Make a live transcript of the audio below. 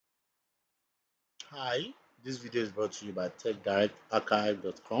Hi, this video is brought to you by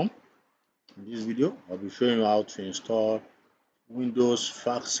techdirectarchive.com. In this video, I'll be showing you how to install Windows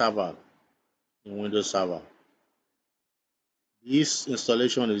Fax Server in Windows Server. This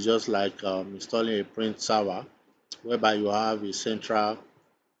installation is just like installing a print server, whereby you have a central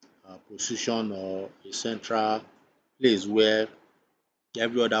position or a central place where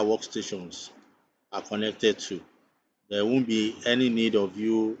every other workstations are connected to. There won't be any need of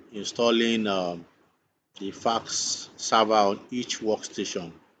you installing the fax server on each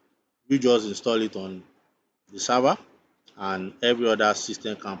workstation. You just install it on the server and every other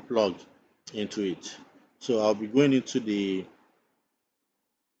system can plug into it. So I'll be going into the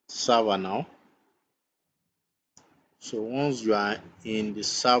server now. So once you are in the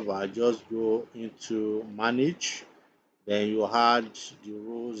server, just go into manage, then you add the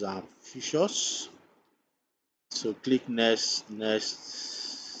roles and features. So click next.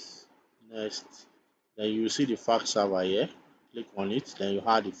 Then you will see the fax server here. Click on it, then you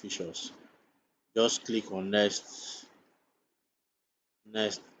add the features. Just click on next,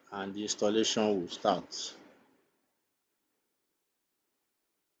 and the installation will start.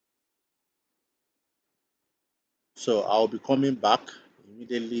 So I'll be coming back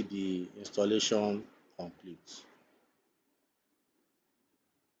immediately the installation completes.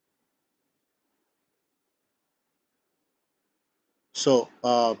 So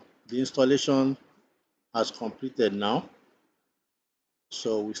the installation has completed now.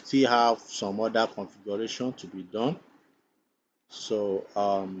 So we still have some other configuration to be done. So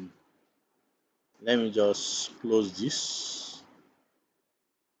let me just close this.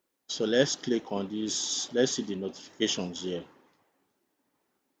 So let's click on this. Let's see the notifications here.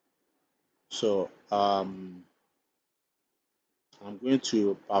 So I'm going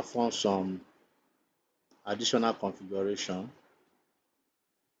to perform some additional configuration.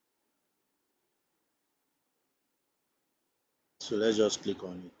 So let's just click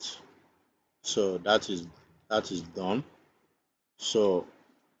on it. So that is done. So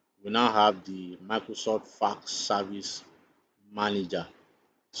we now have the Microsoft Fax Service Manager.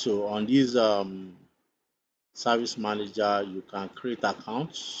 So on this Service Manager, you can create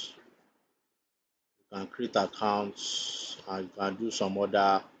accounts. And you can do some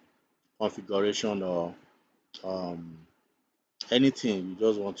other configuration or um, anything you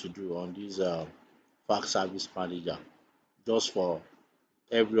just want to do on this Fax Service Manager, just for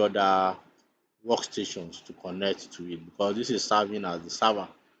every other workstations to connect to it, because this is serving as the server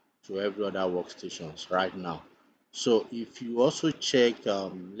to every other workstations right now. So if you also check,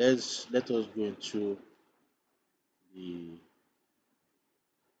 let us go into the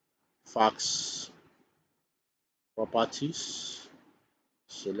fax properties.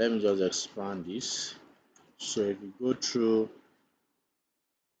 So let me just expand this. So if you go through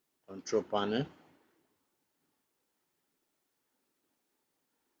control panel,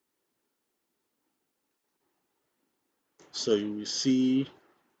 so you will see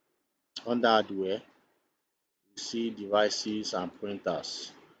under hardware, you see devices and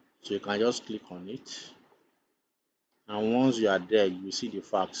printers. So you can just click on it, and once you are there, you will see the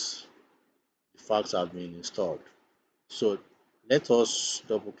fax. The fax have been installed. So let us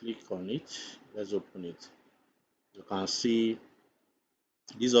double click on it. Let's open it. You can see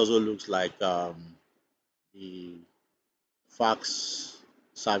this also looks like the fax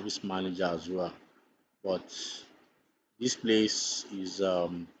service manager as well, but this place is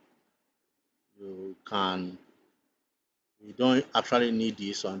you can you don't actually need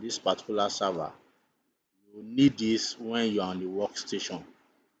this on this particular server. You need this when you're on the workstation.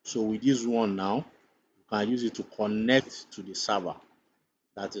 So with this one now, you can use it to connect to the server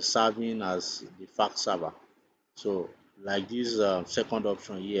that is serving as the fax server. So like this second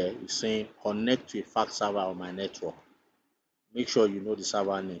option here is saying connect to a fax server on my network. Make sure you know the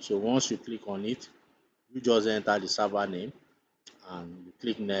server name. So once you click on it, you just enter the server name and you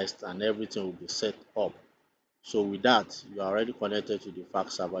click next, and everything will be set up. So with that, you are already connected to the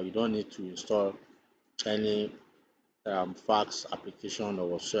fax server. You don't need to install any fax application or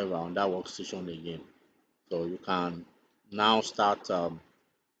whatsoever on that workstation again. So you can now start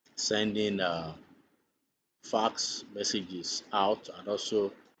sending fax messages out, and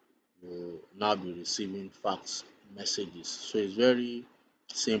also you now be receiving fax messages. So it's very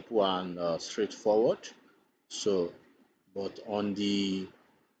simple and straightforward. So, but on the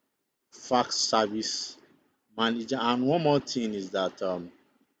fax service manager, and one more thing is that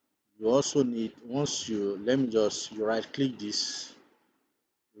you also need, once you let me just you right click this,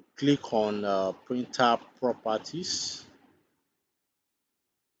 you click on printer properties,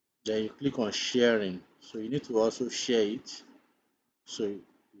 then you click on sharing. So you need to also share it. So you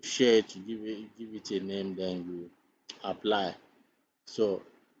you share it, you give it a name, then you apply. So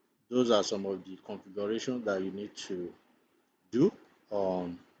those are some of the configurations that you need to do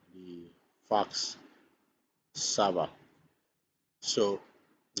on the fax server. So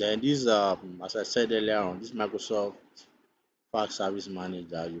then this, as I said earlier on, this Microsoft Fax Service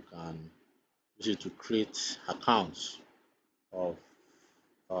Manager, you can use it to create accounts of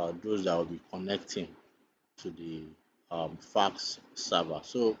those that will be connecting to the fax server.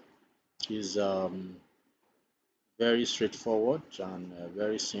 So it's very straightforward and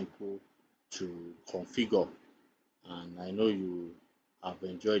very simple to configure. And I know you have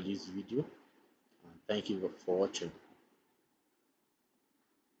enjoyed this video. And thank you for watching.